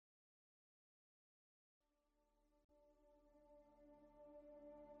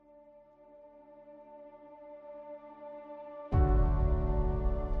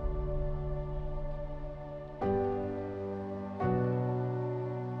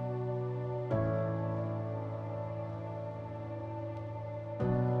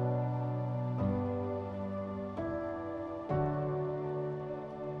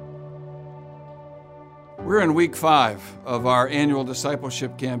We're in week 5 of our annual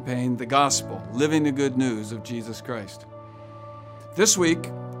discipleship campaign, The Gospel, Living the Good News of Jesus Christ. This week,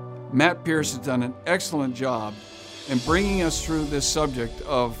 Matt Pierce has done an excellent job in bringing us through this subject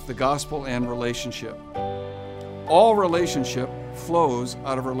of the gospel and relationship. All relationship flows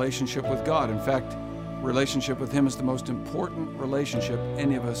out of relationship with God. In fact, relationship with Him is the most important relationship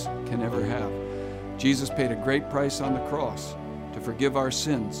any of us can ever have. Jesus paid a great price on the cross to forgive our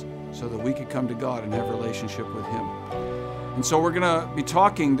sins so that we could come to God and have a relationship with Him. And so we're going to be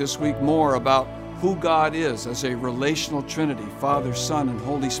talking this week more about who God is as a relational Trinity, Father, Son, and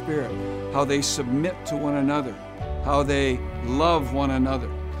Holy Spirit, how they submit to one another, how they love one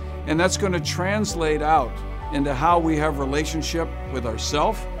another. And that's going to translate out into how we have relationship with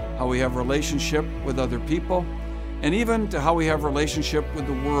ourselves, how we have relationship with other people, and even to how we have relationship with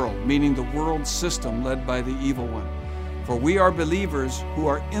the world, meaning the world system led by the evil one. For we are believers who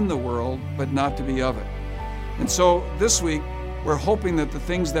are in the world, but not to be of it. And so this week, we're hoping that the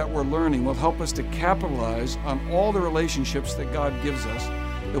things that we're learning will help us to capitalize on all the relationships that God gives us,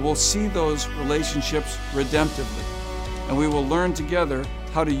 that we'll see those relationships redemptively. And we will learn together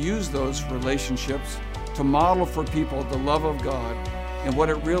how to use those relationships to model for people the love of God and what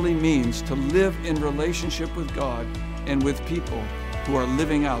it really means to live in relationship with God and with people who are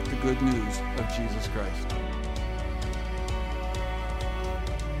living out the good news of Jesus Christ.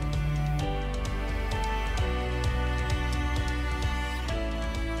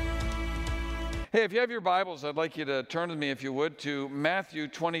 Hey, if you have your Bibles, I'd like you to turn with me, if you would, to Matthew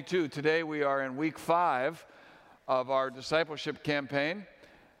 22. Today we are in week 5 of our discipleship campaign,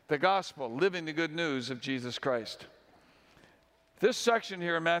 The Gospel, Living the Good News of Jesus Christ. This section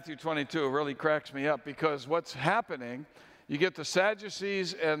here in Matthew 22 really cracks me up because what's happening, you get the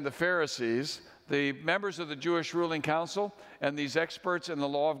Sadducees and the Pharisees, the members of the Jewish ruling council, and these experts in the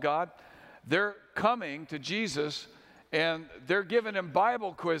law of God. They're coming to Jesus and they're giving him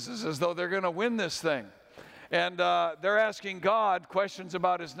Bible quizzes as though they're going to win this thing. And they're asking God questions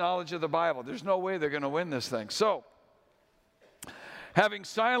about his knowledge of the Bible. There's no way they're going to win this thing. So, having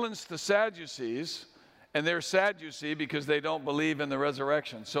silenced the Sadducees, and they're sad, you see, because they don't believe in the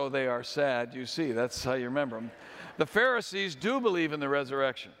resurrection. So they are sad, you see. That's how you remember them. The Pharisees do believe in the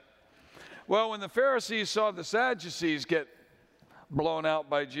resurrection. Well, when the Pharisees saw the Sadducees get blown out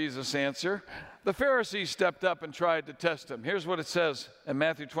by Jesus' answer, the Pharisees stepped up and tried to test him. Here's what it says in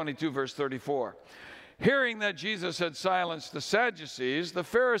Matthew 22, verse 34. Hearing that Jesus had silenced the Sadducees, the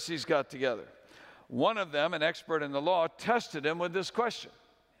Pharisees got together. One of them, an expert in the law, tested him with this question.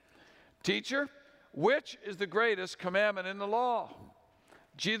 Teacher, which is the greatest commandment in the law?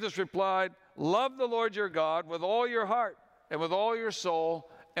 Jesus replied, love the Lord your God with all your heart and with all your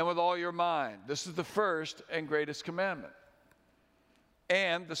soul and with all your mind. This is the first and greatest commandment.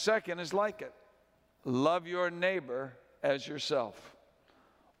 And the second is like it. Love your neighbor as yourself.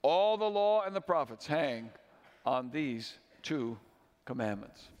 All the law and the prophets hang on these 2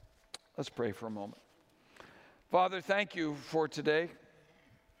 commandments. Let's pray for a moment. Father, thank you for today.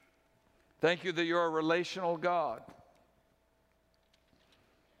 Thank you that you're a relational God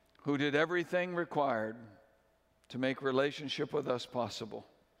who did everything required to make relationship with us possible.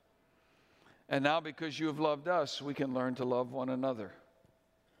 And now because you have loved us, we can learn to love one another.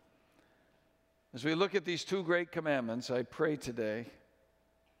 As we look at these 2 great commandments, I pray today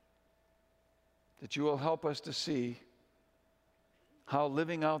that you will help us to see how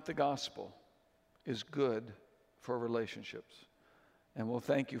living out the gospel is good for relationships. And we'll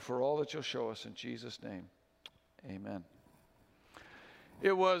thank you for all that you'll show us in Jesus' name. Amen.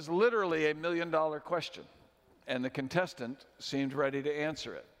 It was literally a $1 million question, and the contestant seemed ready to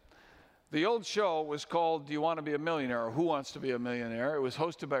answer it. The old show was called Do You Want to Be a Millionaire? Or Who Wants to Be a Millionaire? It was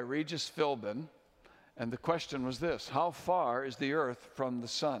hosted by Regis Philbin. And the question was this: how far is the earth from the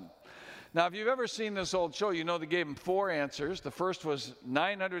sun? Now, if you've ever seen this old show, you know they gave him 4 answers. The first was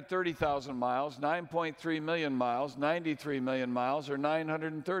 930,000 miles, 9.3 million miles, 93 million miles, or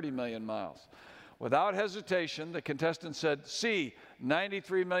 930 million miles. Without hesitation, the contestant said, C,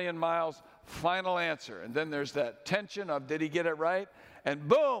 93 million miles, final answer. And then there's that tension of, did he get it right? And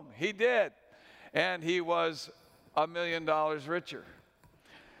boom, he did. And he was $1 million richer.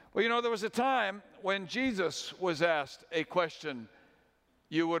 Well, you know, there was a time when Jesus was asked a question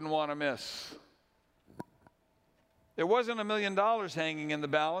you wouldn't want to miss. There wasn't $1 million hanging in the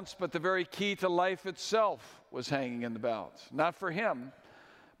balance, but the very key to life itself was hanging in the balance. Not for him,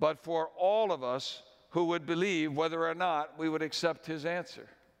 but for all of us who would believe whether or not we would accept his answer.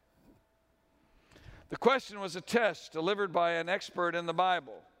 The question was a test delivered by an expert in the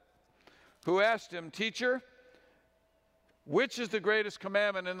Bible who asked him, Teacher, which is the greatest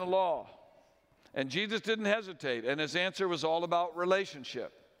commandment in the law? And Jesus didn't hesitate, and his answer was all about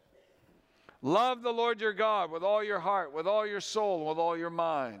relationship. Love the Lord your God with all your heart, with all your soul, and with all your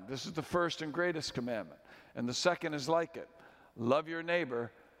mind. This is the first and greatest commandment. And the second is like it. Love your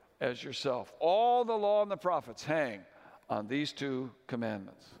neighbor as yourself. All the law and the prophets hang on these two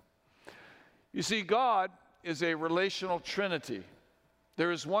commandments. You see, God is a relational trinity.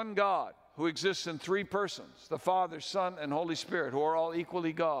 There is one God who exists in three persons, the Father, Son, and Holy Spirit, who are all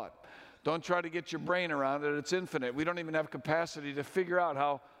equally God. Don't try to get your brain around it. It's infinite. We don't even have capacity to figure out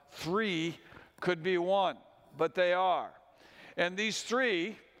how three could be one, but they are. And these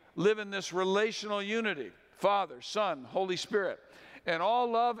three live in this relational unity, Father, Son, Holy Spirit. And all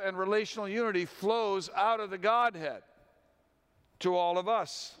love and relational unity flows out of the Godhead to all of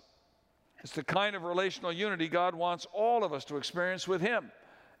us. It's the kind of relational unity God wants all of us to experience with Him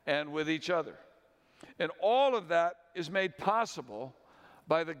and with each other. And all of that is made possible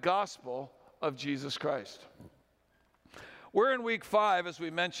by the gospel of Jesus Christ. We're in week 5, as we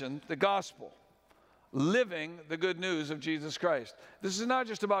mentioned, the gospel, living the good news of Jesus Christ. This is not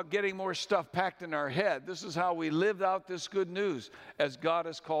just about getting more stuff packed in our head. This is how we lived out this good news as God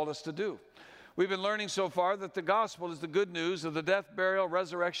has called us to do. We've been learning so far that the gospel is the good news of the death, burial,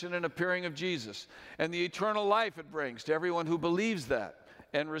 resurrection, and appearing of Jesus, and the eternal life it brings to everyone who believes that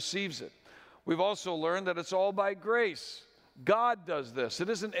and receives it. We've also learned that it's all by grace. God does this. It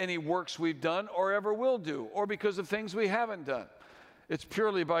isn't any works we've done or ever will do, or because of things we haven't done. It's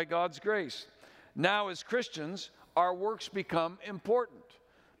purely by God's grace. Now, as Christians, our works become important,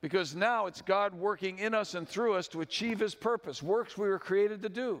 because now it's God working in us and through us to achieve His purpose, works we were created to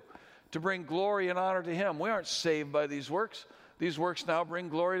do, to bring glory and honor to Him. We aren't saved by these works. These works now bring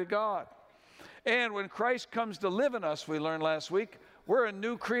glory to God. And when Christ comes to live in us, we learned last week, we're a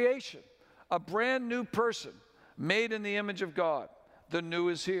new creation, a brand new person, made in the image of God. The new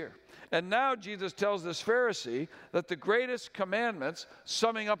is here. And now Jesus tells this Pharisee that the greatest commandments,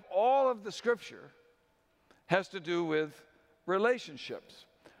 summing up all of the Scripture, has to do with relationships.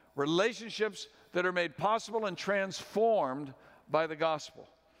 Relationships that are made possible and transformed by the gospel.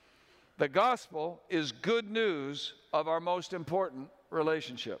 The gospel is good news of our most important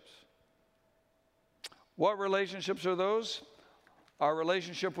relationships. What relationships are those? Our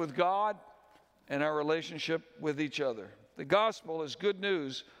relationship with God and our relationship with each other. The gospel is good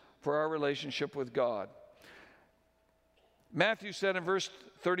news for our relationship with God. Matthew said in verse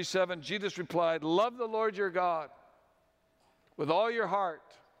 37, Jesus replied, "Love the Lord your God with all your heart,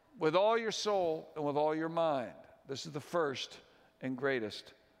 with all your soul, and with all your mind." This is the first and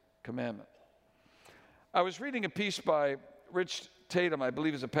greatest commandment. I was reading a piece by Rich Tatum, I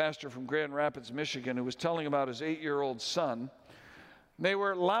believe is a pastor from Grand Rapids, Michigan, who was telling about his 8-year-old son. They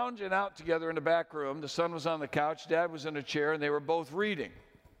were lounging out together in the back room. The son was on the couch, Dad was in a chair, and they were both reading.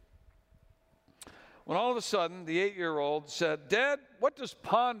 When all of a sudden, the 8-year-old said, "Dad, what does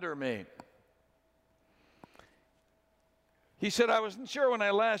ponder mean?" He said, "I wasn't sure when I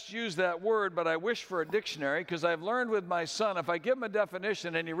last used that word, but I wish for a dictionary, because I've learned with my son, if I give him a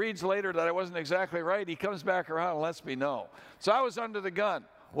definition and he reads later that I wasn't exactly right, he comes back around and lets me know. So I was under the gun.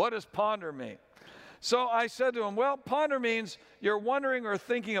 What does ponder mean?" So I said to him, "Well, ponder means you're wondering or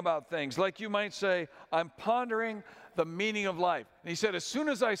thinking about things. Like you might say, I'm pondering the meaning of life." And he said, as soon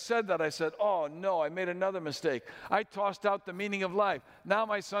as I said that, I said, "Oh no, I made another mistake. I tossed out the meaning of life. Now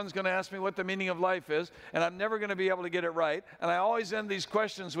my son's going to ask me what the meaning of life is, and I'm never going to be able to get it right. And I always end these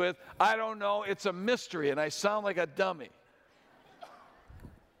questions with, I don't know, it's a mystery," and I sound like a dummy.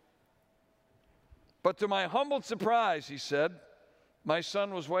 But to my humbled surprise, he said, my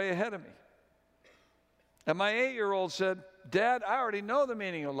son was way ahead of me. And my 8-year-old said, "Dad, I already know the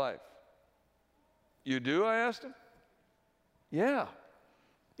meaning of life." "You do?" I asked him. "Yeah,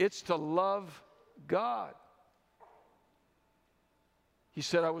 it's to love God." He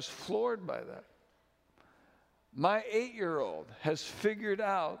said, I was floored by that. My 8-year-old has figured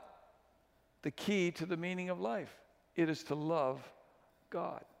out the key to the meaning of life. It is to love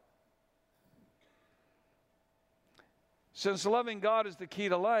God. Since loving God is the key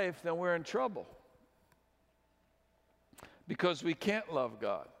to life, then we're in trouble. Because we can't love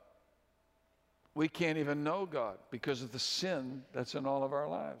God. We can't even know God because of the sin that's in all of our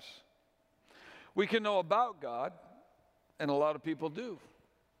lives. We can know about God, and a lot of people do,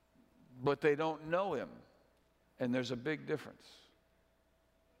 but they don't know Him, and there's a big difference.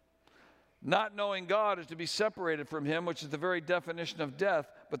 Not knowing God is to be separated from Him, which is the very definition of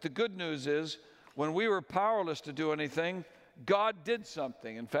death, but the good news is, when we were powerless to do anything, God did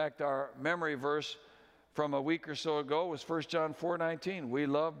something. In fact, our memory verse from a week or so ago was 1 John 4:19. We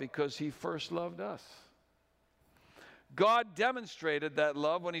love because He first loved us. God demonstrated that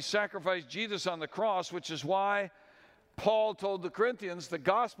love when he sacrificed Jesus on the cross, which is why Paul told the Corinthians, the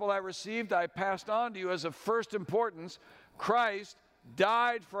gospel I received, I passed on to you as of first importance. Christ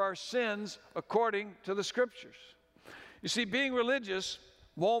died for our sins according to the Scriptures. You see, being religious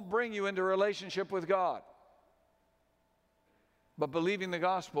won't bring you into a relationship with God, but believing the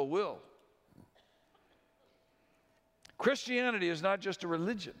gospel will. Christianity is not just a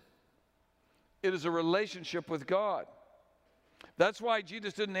religion. It is a relationship with God. That's why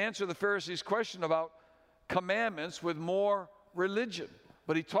Jesus didn't answer the Pharisees' question about commandments with more religion,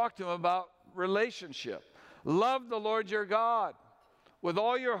 but he talked to them about relationship. Love the Lord your God with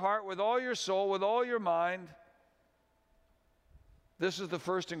all your heart, with all your soul, with all your mind. This is the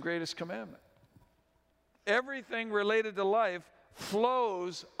first and greatest commandment. Everything related to life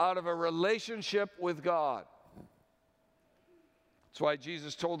flows out of a relationship with God. That's why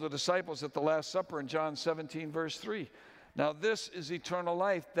Jesus told the disciples at the Last Supper in John 17, verse 3, now this is eternal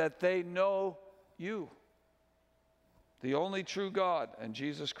life, that they know you, the only true God, and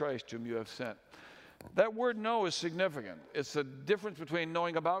Jesus Christ whom you have sent. That word know is significant. It's the difference between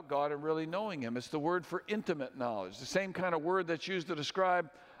knowing about God and really knowing him. It's the word for intimate knowledge, the same kind of word that's used to describe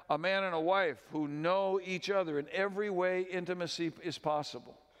a man and a wife who know each other in every way intimacy is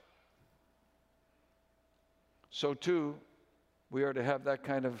possible. So too, we are to have that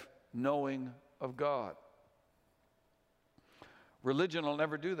kind of knowing of God. Religion will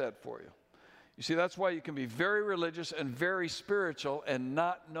never do that for you. You see, that's why you can be very religious and very spiritual and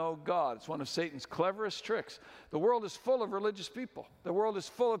not know God. It's one of Satan's cleverest tricks. The world is full of religious people. The world is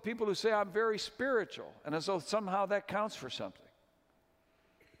full of people who say, I'm very spiritual, and as though somehow that counts for something.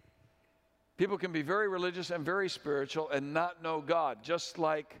 People can be very religious and very spiritual and not know God, just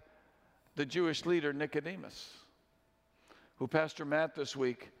like the Jewish leader Nicodemus, who Pastor Matt this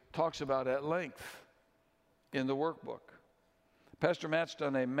week talks about at length in the workbook. Pastor Matt's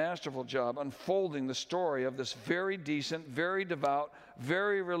done a masterful job unfolding the story of this very decent, very devout,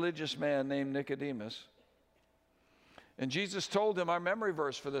 very religious man named Nicodemus. And Jesus told him our memory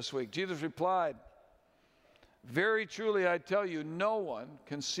verse for this week. Jesus replied, very truly I tell you, no one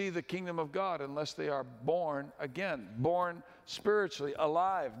can see the kingdom of God unless they are born again, born spiritually,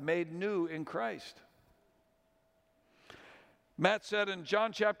 alive, made new in Christ. Matt said in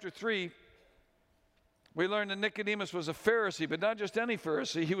John chapter 3, we learned that Nicodemus was a Pharisee, but not just any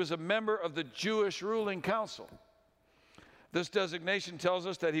Pharisee. He was a member of the Jewish ruling council. This designation tells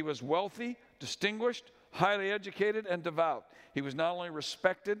us that he was wealthy, distinguished, highly educated, and devout. He was not only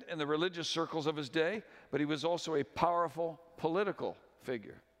respected in the religious circles of his day, but he was also a powerful political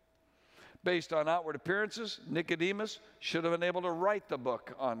figure. Based on outward appearances, Nicodemus should have been able to write the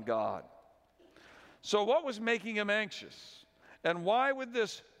book on God. So what was making him anxious? And why would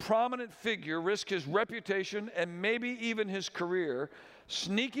this prominent figure risk his reputation and maybe even his career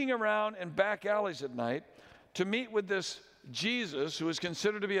sneaking around in back alleys at night to meet with this Jesus who is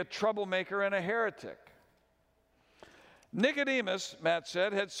considered to be a troublemaker and a heretic? Nicodemus, Matt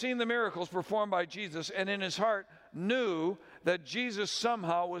said, had seen the miracles performed by Jesus and in his heart knew that Jesus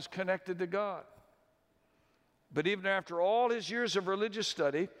somehow was connected to God. But even after all his years of religious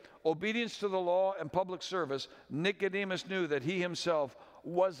study, obedience to the law, and public service, Nicodemus knew that he himself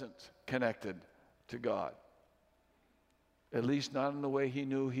wasn't connected to God. At least not in the way he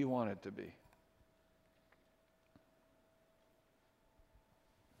knew he wanted to be.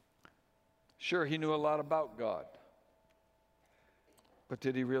 Sure, he knew a lot about God. But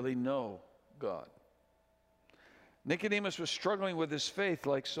did he really know God? Nicodemus was struggling with his faith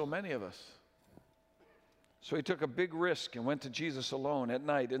like so many of us. So he took a big risk and went to Jesus alone at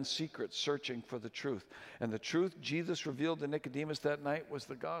night in secret, searching for the truth. And the truth Jesus revealed to Nicodemus that night was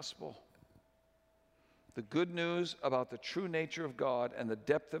the gospel. The good news about the true nature of God and the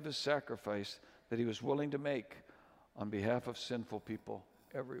depth of his sacrifice that he was willing to make on behalf of sinful people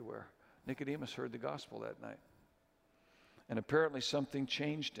everywhere. Nicodemus heard the gospel that night. And apparently something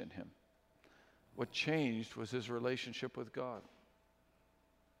changed in him. What changed was his relationship with God.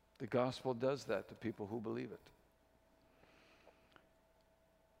 The gospel does that to people who believe it.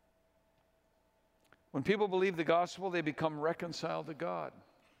 When people believe the gospel, they become reconciled to God.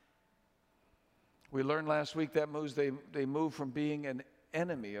 We learned last week that they move from being an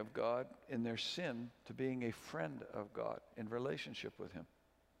enemy of God in their sin to being a friend of God in relationship with him.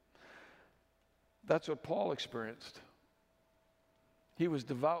 That's what Paul experienced. He was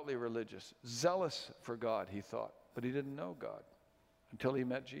devoutly religious, zealous for God, he thought, but he didn't know God until he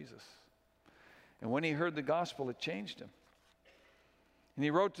met Jesus. And when he heard the gospel, it changed him. And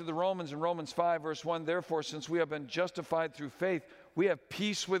he wrote to the Romans in Romans 5, verse 1, therefore, since we have been justified through faith, we have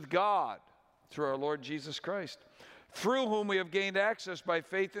peace with God through our Lord Jesus Christ, through whom we have gained access by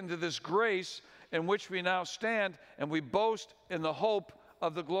faith into this grace in which we now stand, and we boast in the hope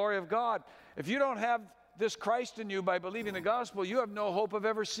of the glory of God. If you don't have this Christ in you by believing the gospel, you have no hope of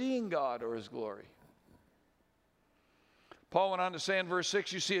ever seeing God or his glory. Paul went on to say in verse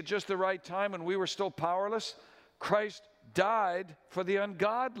 6, you see, at just the right time when we were still powerless, Christ died for the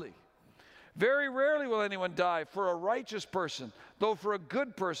ungodly. Very rarely will anyone die for a righteous person, though for a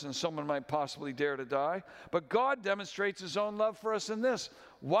good person someone might possibly dare to die. But God demonstrates his own love for us in this: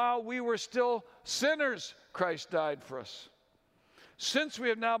 while we were still sinners, Christ died for us. Since we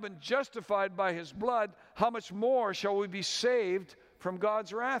have now been justified by his blood, how much more shall we be saved from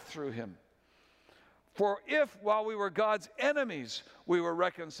God's wrath through him? For if, while we were God's enemies, we were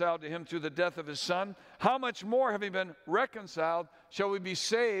reconciled to him through the death of his Son, how much more, having been reconciled, shall we be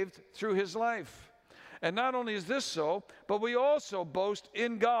saved through his life? And not only is this so, but we also boast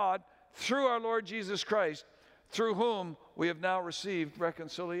in God through our Lord Jesus Christ, through whom we have now received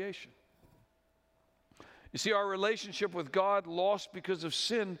reconciliation. You see, our relationship with God, lost because of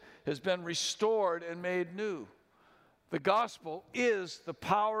sin, has been restored and made new. The gospel is the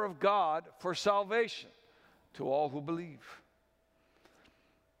power of God for salvation to all who believe.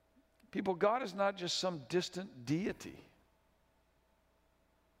 People, God is not just some distant deity.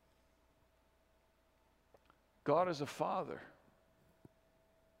 God is a father.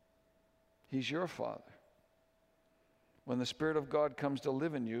 He's your father. When the Spirit of God comes to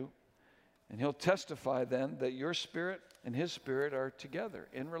live in you, and he'll testify then that your spirit and his spirit are together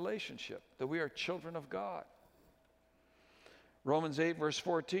in relationship, that we are children of God. Romans 8, verse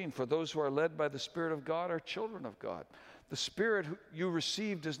 14, for those who are led by the Spirit of God are children of God. The Spirit you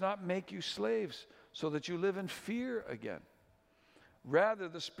receive does not make you slaves so that you live in fear again. Rather,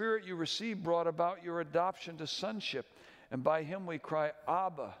 the Spirit you receive brought about your adoption to sonship, and by him we cry,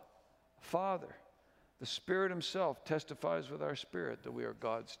 Abba, Father. The Spirit himself testifies with our spirit that we are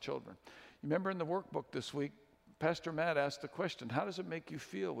God's children. You remember in the workbook this week, Pastor Matt asked the question, how does it make you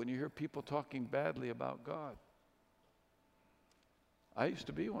feel when you hear people talking badly about God? I used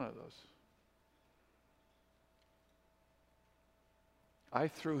to be one of those. I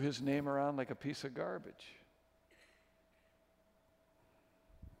threw his name around like a piece of garbage.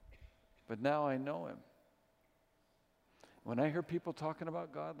 But now I know him. When I hear people talking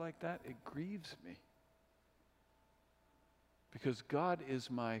about God like that, it grieves me. Because God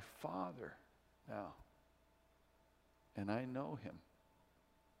is my Father now. And I know him.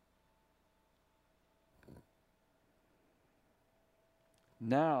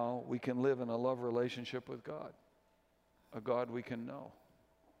 Now we can live in a love relationship with God, a God we can know,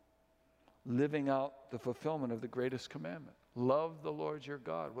 living out the fulfillment of the greatest commandment. Love the Lord your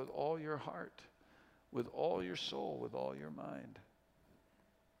God with all your heart, with all your soul, with all your mind.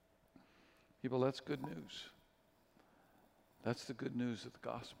 People, that's good news. That's the good news of the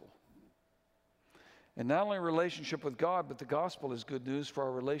gospel. And not only a relationship with God, but the gospel is good news for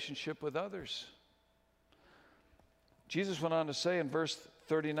our relationship with others. Jesus went on to say in verse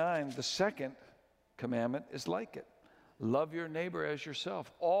 39, the second commandment is like it. Love your neighbor as yourself.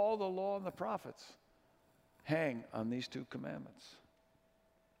 All the law and the prophets hang on these two commandments.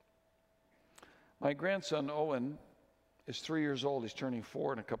 My grandson Owen is 3 years old. He's turning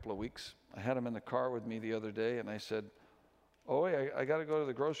 4 in a couple of weeks. I had him in the car with me the other day, and I said, Owen, I got to go to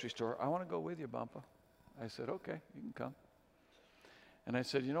the grocery store. I want to go with you, Bampa. I said, okay, you can come. And I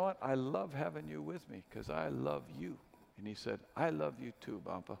said, you know what? I love having you with me because I love you. And he said, I love you too,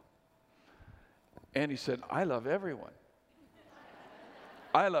 Bampa. And he said, I love everyone.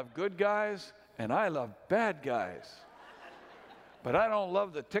 I love good guys and I love bad guys. But I don't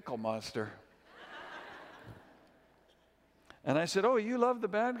love the tickle monster. And I said, oh, you love the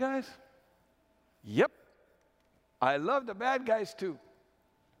bad guys? Yep. I love the bad guys too.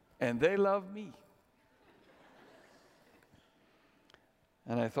 And they love me.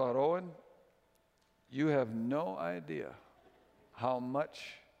 And I thought, Owen, you have no idea how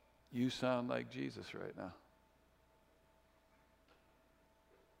much you sound like Jesus right now.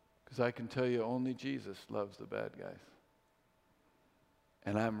 Because I can tell you only Jesus loves the bad guys.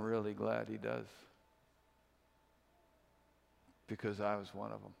 And I'm really glad he does. Because I was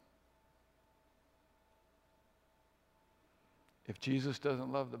one of them. If Jesus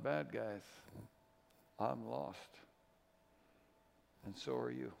doesn't love the bad guys, I'm lost. And so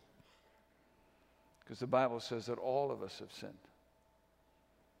are you. Because the Bible says that all of us have sinned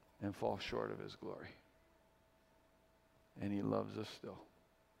and fall short of his glory. And he loves us still.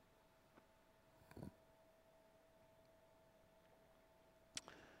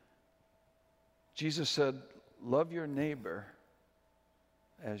 Jesus said, love your neighbor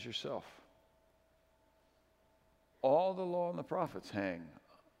as yourself. All the law and the prophets hang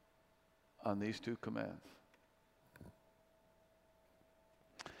on these two commands.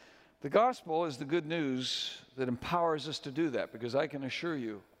 The gospel is the good news that empowers us to do that, because I can assure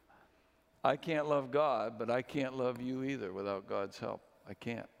you, I can't love God, but I can't love you either without God's help. I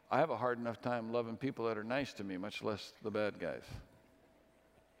can't. I have a hard enough time loving people that are nice to me, much less the bad guys.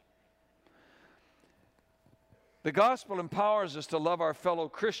 The gospel empowers us to love our fellow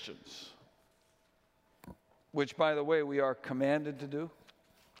Christians, which, by the way, we are commanded to do.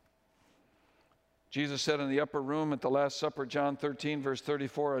 Jesus said in the upper room at the Last Supper, John 13, verse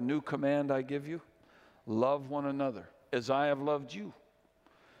 34, "A new command I give you, love one another. As I have loved you,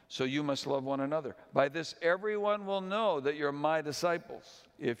 so you must love one another. By this everyone will know that you're my disciples,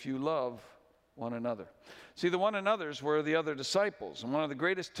 if you love one another." See, the one another's were the other disciples. And one of the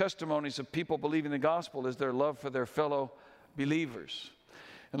greatest testimonies of people believing the gospel is their love for their fellow believers.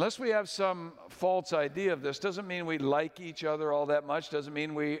 Unless we have some false idea of this, doesn't mean we like each other all that much, doesn't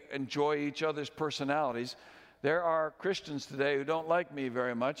mean we enjoy each other's personalities. There are Christians today who don't like me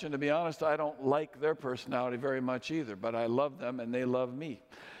very much, and to be honest, I don't like their personality very much either, but I love them and they love me.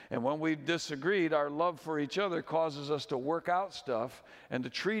 And when we've disagreed, our love for each other causes us to work out stuff and to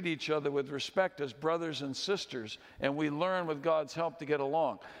treat each other with respect as brothers and sisters, and we learn with God's help to get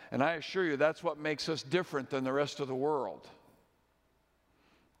along. And I assure you, that's what makes us different than the rest of the world.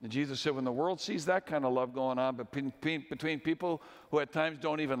 And Jesus said, when the world sees that kind of love going on between people who at times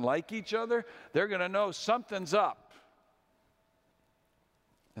don't even like each other, they're going to know something's up.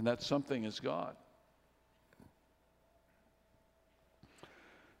 And that something is God.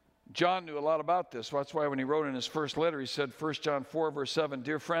 John knew a lot about this. That's why when he wrote in his first letter, he said, 1 John 4, verse 7,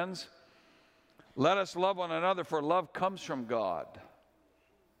 "Dear friends, let us love one another, for love comes from God."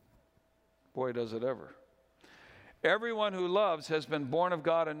 Boy, does it ever. "Everyone who loves has been born of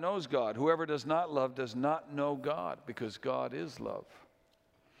God and knows God. Whoever does not love does not know God, because God is love.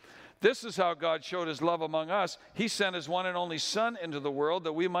 This is how God showed his love among us. He sent his one and only Son into the world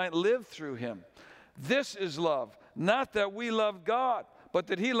that we might live through him. This is love, not that we loved God, but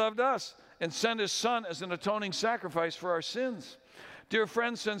that he loved us and sent his Son as an atoning sacrifice for our sins. Dear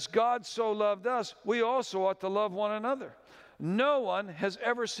friends, since God so loved us, we also ought to love one another. No one has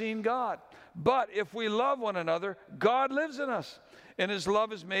ever seen God. But if we love one another, God lives in us, and his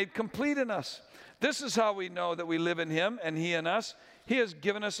love is made complete in us. This is how we know that we live in him and he in us. He has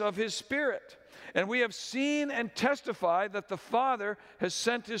given us of his Spirit. And we have seen and testified that the Father has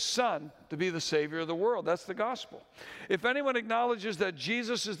sent his Son to be the Savior of the world." That's the gospel. "If anyone acknowledges that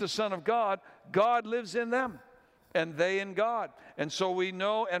Jesus is the Son of God, God lives in them, and they in God. And so we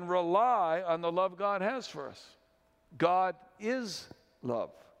know and rely on the love God has for us. God is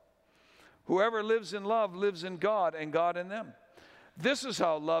love. Whoever lives in love lives in God and God in them. This is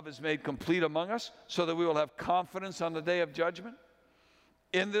how love is made complete among us, so that we will have confidence on the day of judgment.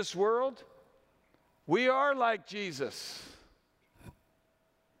 In this world, we are like Jesus.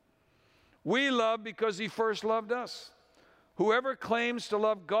 We love because he first loved us. Whoever claims to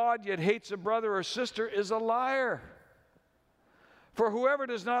love God yet hates a brother or sister is a liar. For whoever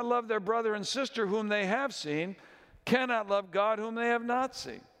does not love their brother and sister whom they have seen cannot love God whom they have not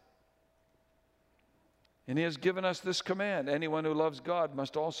seen. And he has given us this command: anyone who loves God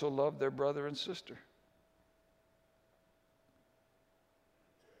must also love their brother and sister."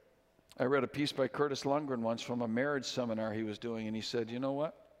 I read a piece by Curtis Lundgren once from a marriage seminar he was doing, and he said, you know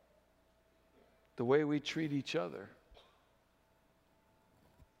what? The way we treat each other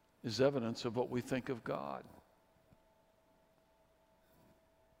is evidence of what we think of God.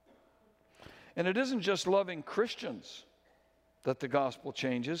 And it isn't just loving Christians that the gospel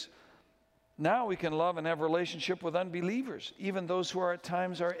changes. Now we can love and have a relationship with unbelievers, even those who are at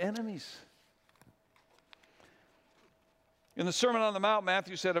times our enemies. In the Sermon on the Mount,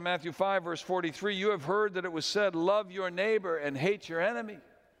 Matthew said in Matthew 5, verse 43, "You have heard that it was said, 'Love your neighbor and hate your enemy.'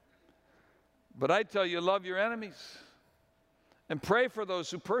 But I tell you, love your enemies and pray for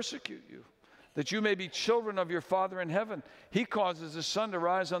those who persecute you, that you may be children of your Father in heaven. He causes his sun to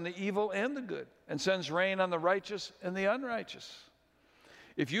rise on the evil and the good, and sends rain on the righteous and the unrighteous.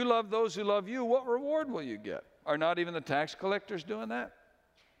 If you love those who love you, what reward will you get? Are not even the tax collectors doing that?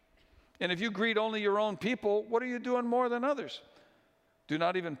 And if you greet only your own people, what are you doing more than others? Do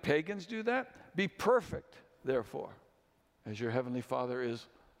not even pagans do that? Be perfect, therefore, as your heavenly Father is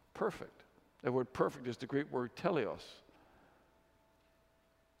perfect." The word perfect is the Greek word teleos,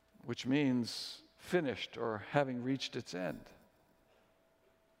 which means finished or having reached its end.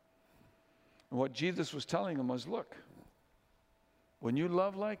 And what Jesus was telling them was, look, when you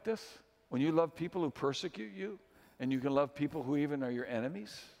love like this, when you love people who persecute you, and you can love people who even are your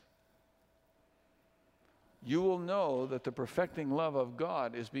enemies, you will know that the perfecting love of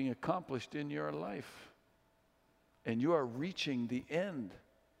God is being accomplished in your life. And you are reaching the end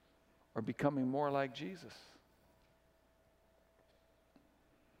or becoming more like Jesus.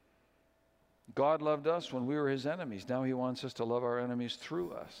 God loved us when we were his enemies. Now he wants us to love our enemies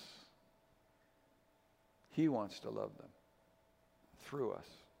through us. He wants to love them through us.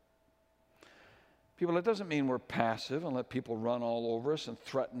 People, it doesn't mean we're passive and let people run all over us and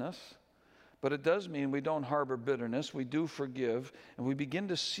threaten us. But it does mean we don't harbor bitterness. We do forgive. And we begin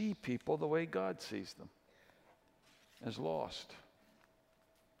to see people the way God sees them. As lost.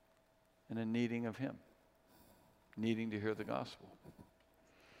 And in needing of him. Needing to hear the gospel.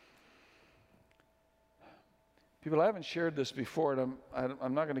 People, I haven't shared this before, and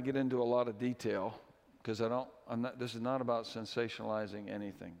I'm not going to get into a lot of detail. Because this is not about sensationalizing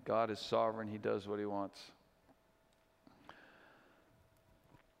anything. God is sovereign. He does what he wants.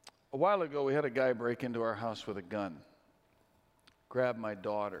 A while ago, we had a guy break into our house with a gun. Grabbed my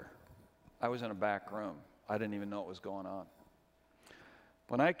daughter. I was in a back room. I didn't even know what was going on.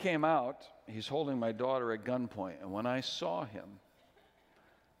 When I came out, he's holding my daughter at gunpoint. And when I saw him,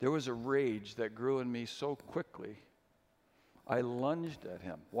 there was a rage that grew in me so quickly. I lunged at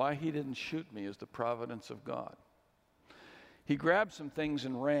him. Why he didn't shoot me is the providence of God. He grabbed some things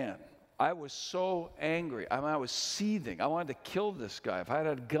and ran. I was so angry. I was seething. I wanted to kill this guy. If I had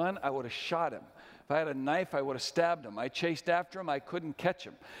a gun, I would have shot him. If I had a knife, I would have stabbed him. I chased after him. I couldn't catch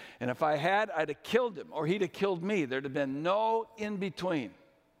him. And if I had, I'd have killed him, or he'd have killed me. There'd have been no in between.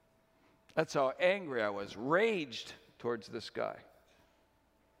 That's how angry I was. Raged towards this guy.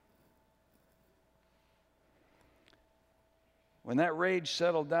 When that rage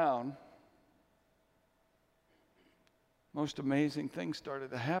settled down, most amazing things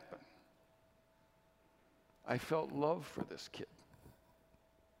started to happen. I felt love for this kid.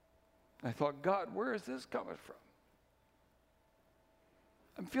 I thought, God, where is this coming from?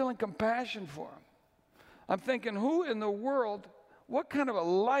 I'm feeling compassion for him. I'm thinking, who in the world, what kind of a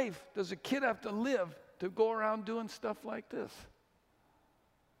life does a kid have to live to go around doing stuff like this?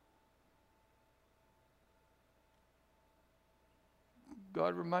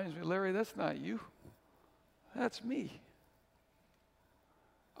 God reminds me, Larry, that's not you. That's me.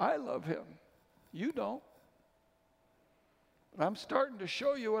 I love him. You don't. But I'm starting to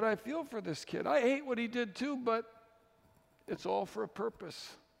show you what I feel for this kid. I hate what he did too, but it's all for a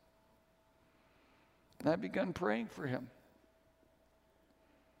purpose. And I begun praying for him.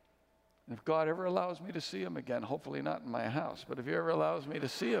 And if God ever allows me to see him again, hopefully not in my house, but if he ever allows me to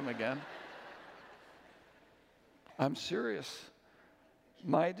see him again, I'm serious.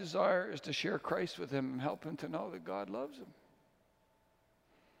 My desire is to share Christ with him and help him to know that God loves him.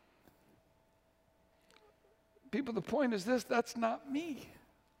 People, the point is this, that's not me.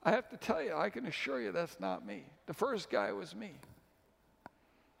 I have to tell you, I can assure you that's not me. The first guy was me.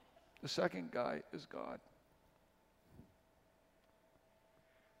 The second guy is God.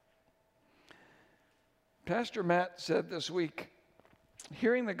 Pastor Matt said this week,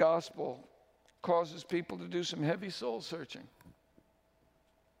 hearing the gospel causes people to do some heavy soul searching.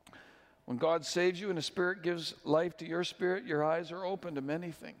 When God saves you and the Spirit gives life to your spirit, your eyes are open to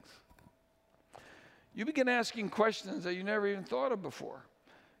many things. You begin asking questions that you never even thought of before.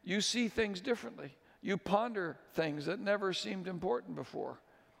 You see things differently. You ponder things that never seemed important before.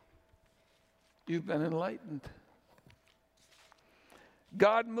 You've been enlightened.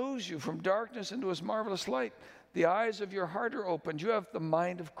 God moves you from darkness into his marvelous light. The eyes of your heart are opened. You have the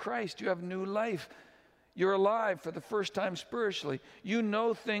mind of Christ. You have new life. You're alive for the first time spiritually. You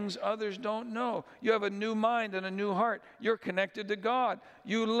know things others don't know. You have a new mind and a new heart. You're connected to God.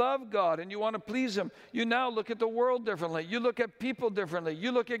 You love God and you want to please him. You now look at the world differently. You look at people differently.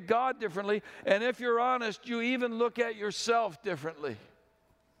 You look at God differently. And if you're honest, you even look at yourself differently.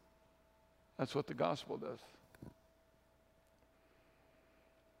 That's what the gospel does.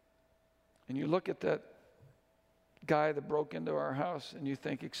 And you look at that guy that broke into our house and you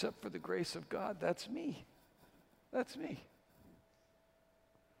think, except for the grace of God, that's me. That's me.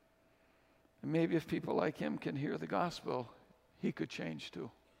 And maybe if people like him can hear the gospel, he could change too.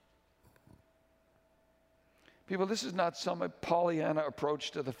 People, this is not some Pollyanna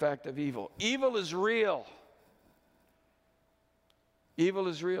approach to the fact of evil. Evil is real. Evil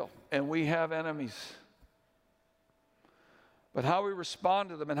is real, and we have enemies. But how we respond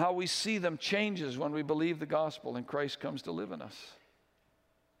to them and how we see them changes when we believe the gospel and Christ comes to live in us.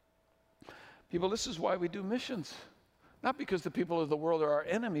 People, this is why we do missions. Not because the people of the world are our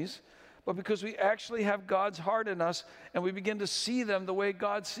enemies, but because we actually have God's heart in us and we begin to see them the way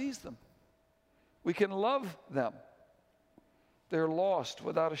God sees them. We can love them. They're lost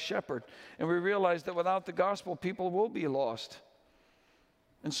without a shepherd. And we realize that without the gospel, people will be lost.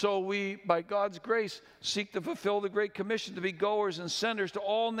 And so we, by God's grace, seek to fulfill the Great Commission to be goers and senders to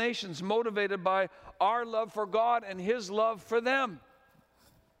all nations, motivated by our love for God and His love for them,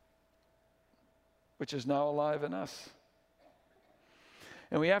 which is now alive in us.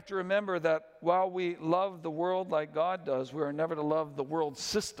 And we have to remember that while we love the world like God does, we are never to love the world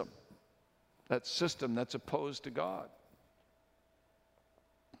system, that system that's opposed to God.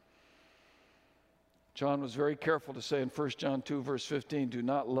 John was very careful to say in 1 John 2, verse 15, do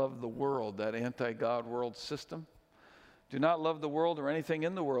not love the world, that anti-God world system. Do not love the world or anything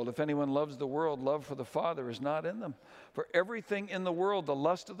in the world. If anyone loves the world, love for the Father is not in them. For everything in the world, the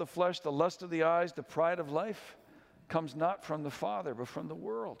lust of the flesh, the lust of the eyes, the pride of life, comes not from the Father, but from the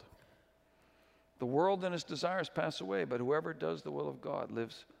world. The world and its desires pass away, but whoever does the will of God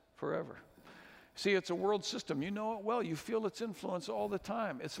lives forever. See, it's a world system. You know it well. You feel its influence all the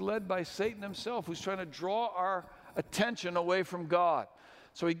time. It's led by Satan himself, who's trying to draw our attention away from God.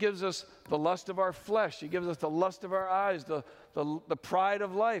 So he gives us the lust of our flesh. He gives us the lust of our eyes, the pride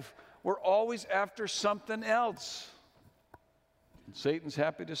of life. We're always after something else. And Satan's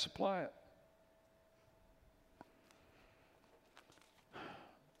happy to supply it.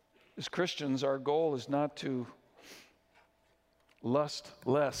 As Christians, our goal is not to lust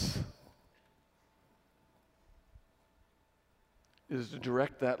less. It is to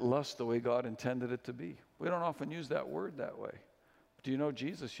direct that lust the way God intended it to be. We don't often use that word that way. But do you know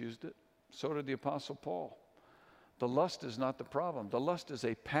Jesus used it? So did the Apostle Paul. The lust is not the problem. The lust is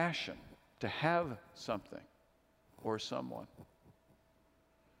a passion to have something or someone.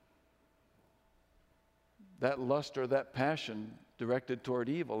 That lust or that passion directed toward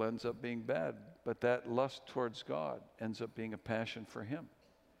evil ends up being bad, but that lust towards God ends up being a passion for Him.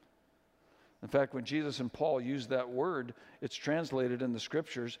 In fact, when Jesus and Paul use that word, it's translated in the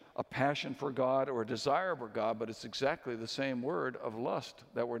Scriptures a passion for God or a desire for God, but it's exactly the same word of lust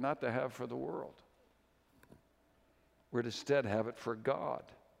that we're not to have for the world. We're to instead have it for God.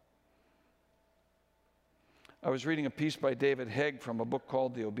 I was reading a piece by David Hegg from a book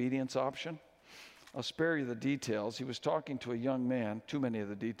called The Obedience Option. I'll spare you the details. He was talking to a young man, too many of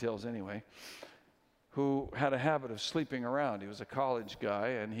the details anyway, who had a habit of sleeping around. He was a college guy,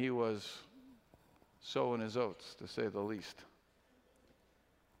 and he was sowing his oats, to say the least.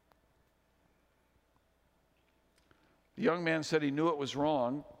 The young man said he knew it was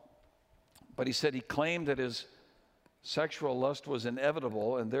wrong, but he said he claimed that his sexual lust was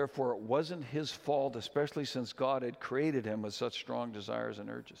inevitable, and therefore it wasn't his fault, especially since God had created him with such strong desires and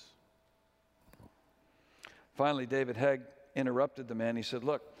urges. Finally, David Hegg interrupted the man. He said,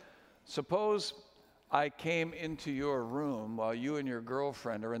 look, suppose I came into your room while you and your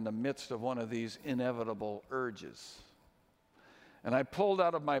girlfriend are in the midst of one of these inevitable urges. And I pulled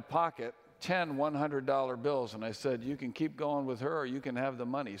out of my pocket 10 $100 bills, and I said, you can keep going with her or you can have the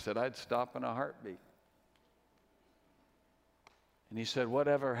money. He said, I'd stop in a heartbeat. And he said,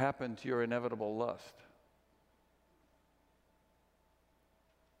 whatever happened to your inevitable lust?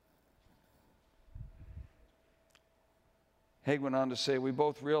 Hegg went on to say, we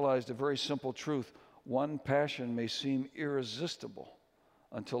both realized a very simple truth. One passion may seem irresistible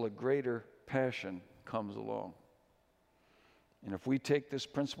until a greater passion comes along. And if we take this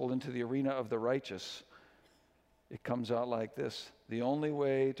principle into the arena of the righteous, it comes out like this. The only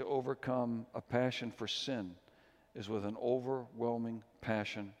way to overcome a passion for sin is with an overwhelming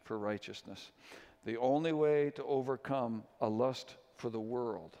passion for righteousness. The only way to overcome a lust for the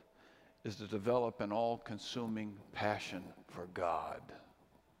world is to develop an all-consuming passion for God.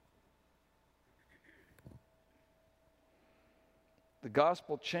 The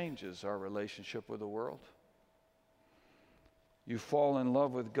gospel changes our relationship with the world. You fall in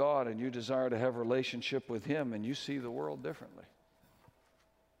love with God and you desire to have a relationship with Him, and you see the world differently.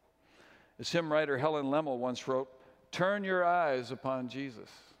 As hymn writer Helen Lemmel once wrote, turn your eyes upon Jesus.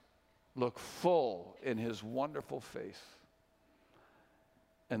 Look full in His wonderful face.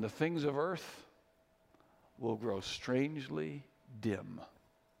 And the things of earth will grow strangely dim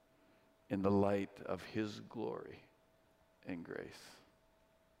in the light of His glory and grace.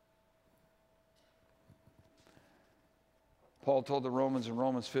 Paul told the Romans in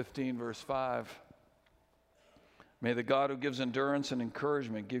Romans 15, verse 5, may the God who gives endurance and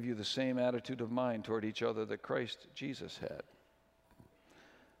encouragement give you the same attitude of mind toward each other that Christ Jesus had,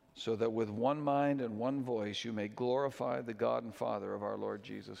 so that with one mind and one voice you may glorify the God and Father of our Lord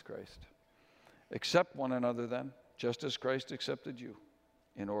Jesus Christ. Accept one another then, just as Christ accepted you,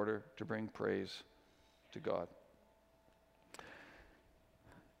 in order to bring praise to God.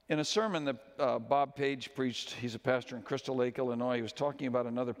 In a sermon that Bob Page preached, he's a pastor in Crystal Lake, Illinois, he was talking about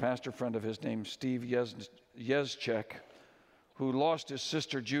another pastor friend of his named Steve Yezchek, who lost his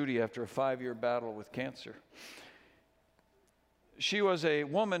sister Judy after a 5-year battle with cancer. She was a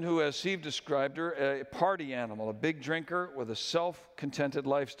woman who, as Steve described her, a party animal, a big drinker with a self-contented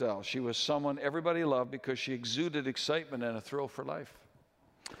lifestyle. She was someone everybody loved because she exuded excitement and a thrill for life.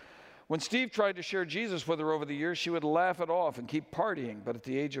 When Steve tried to share Jesus with her over the years, she would laugh it off and keep partying, but at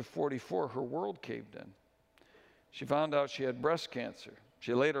the age of 44, her world caved in. She found out she had breast cancer.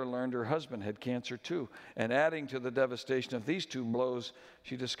 She later learned her husband had cancer too, and adding to the devastation of these two blows,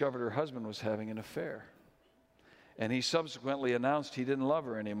 she discovered her husband was having an affair. And he subsequently announced he didn't love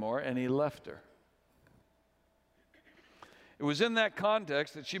her anymore, and he left her. It was in that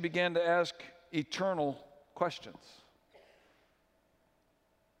context that she began to ask eternal questions.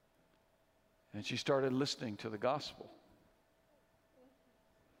 And she started listening to the gospel.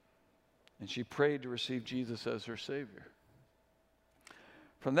 And she prayed to receive Jesus as her Savior.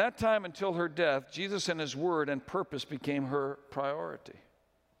 From that time until her death, Jesus and His Word and purpose became her priority.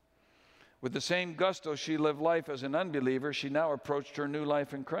 With the same gusto she lived life as an unbeliever, she now approached her new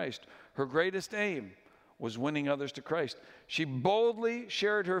life in Christ. Her greatest aim was winning others to Christ. She boldly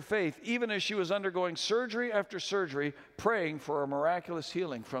shared her faith, even as she was undergoing surgery after surgery, praying for a miraculous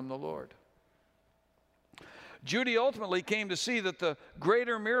healing from the Lord. Judy ultimately came to see that the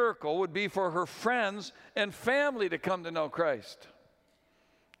greater miracle would be for her friends and family to come to know Christ.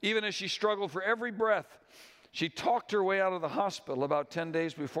 Even as she struggled for every breath, she talked her way out of the hospital about 10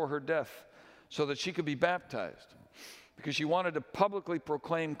 days before her death so that she could be baptized, because she wanted to publicly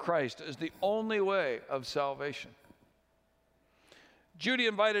proclaim Christ as the only way of salvation. Judy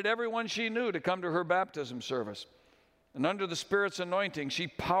invited everyone she knew to come to her baptism service. And under the Spirit's anointing, she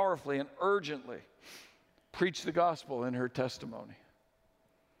powerfully and urgently preached the gospel in her testimony.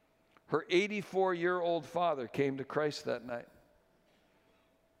 Her 84-year-old father came to Christ that night,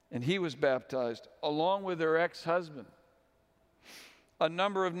 and he was baptized along with her ex-husband, a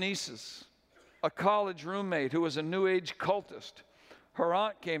number of nieces, a college roommate who was a New Age cultist. Her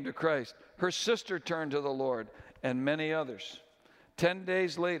aunt came to Christ. Her sister turned to the Lord, and many others. 10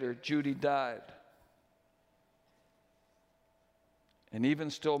 days later, Judy died. And even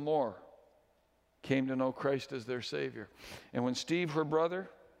still more came to know Christ as their Savior. And when Steve, her brother,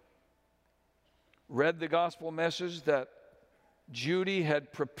 read the gospel message that Judy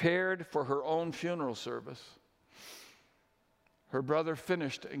had prepared for her own funeral service, her brother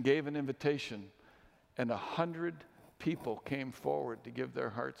finished and gave an invitation, and 100 people came forward to give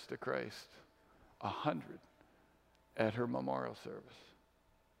their hearts to Christ. 100 at her memorial service.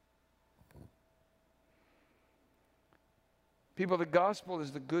 People, the gospel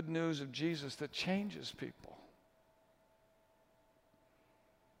is the good news of Jesus that changes people.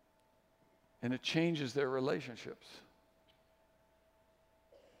 And it changes their relationships.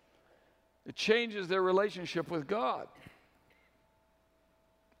 It changes their relationship with God.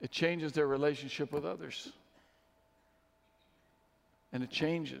 It changes their relationship with others. And it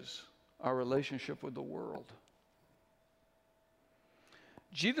changes our relationship with the world.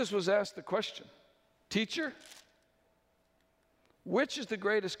 Jesus was asked the question, "Teacher, which is the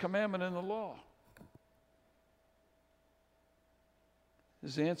greatest commandment in the law?"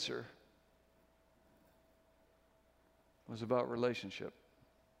 His answer was about relationship.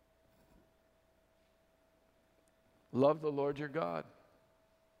 Love the Lord your God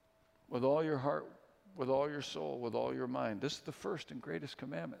with all your heart, with all your soul, with all your mind. This is the first and greatest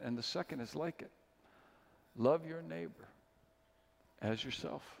commandment, and the second is like it. Love your neighbor as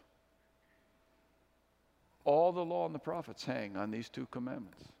yourself. All the law and the prophets hang on these two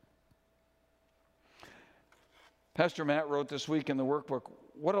commandments. Pastor Matt wrote this week in the workbook,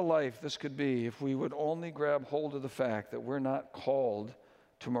 what a life this could be if we would only grab hold of the fact that we're not called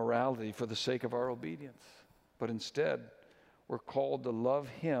to morality for the sake of our obedience, but instead we're called to love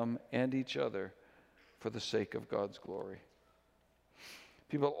Him and each other for the sake of God's glory.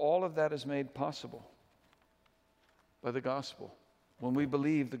 People, all of that is made possible by the gospel when we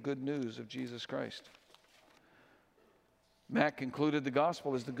believe the good news of Jesus Christ. Matt concluded the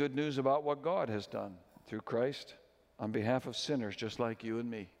gospel is the good news about what God has done through Christ on behalf of sinners just like you and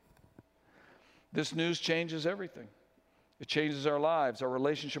me. This news changes everything. It changes our lives, our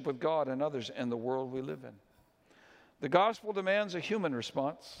relationship with God and others, and the world we live in. The gospel demands a human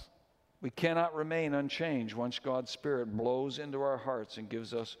response. We cannot remain unchanged once God's Spirit blows into our hearts and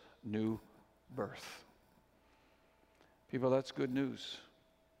gives us new birth. People, that's good news.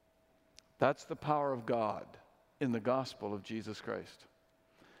 That's the power of God in the gospel of Jesus Christ.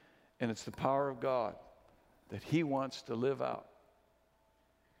 And it's the power of God that He wants to live out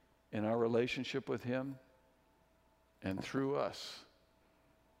in our relationship with Him and through us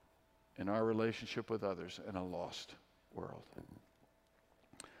in our relationship with others in a lost world.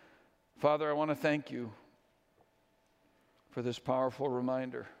 Father, I want to thank you for this powerful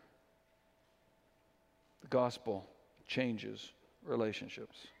reminder. The gospel changes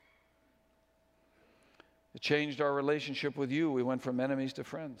relationships. It changed our relationship with you. We went from enemies to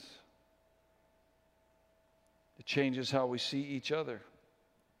friends. It changes how we see each other,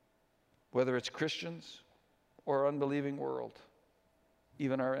 whether it's Christians or unbelieving world,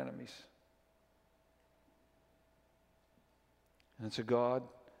 even our enemies. And it's a God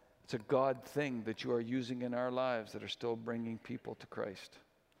thing that you are using in our lives that are still bringing people to Christ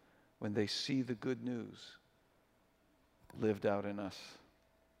when they see the good news lived out in us.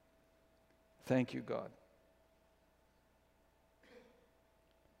 Thank you, God,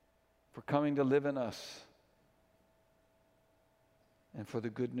 for coming to live in us and for the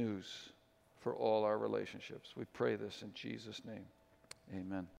good news for all our relationships. We pray this in Jesus' name.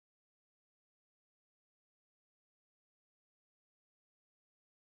 Amen.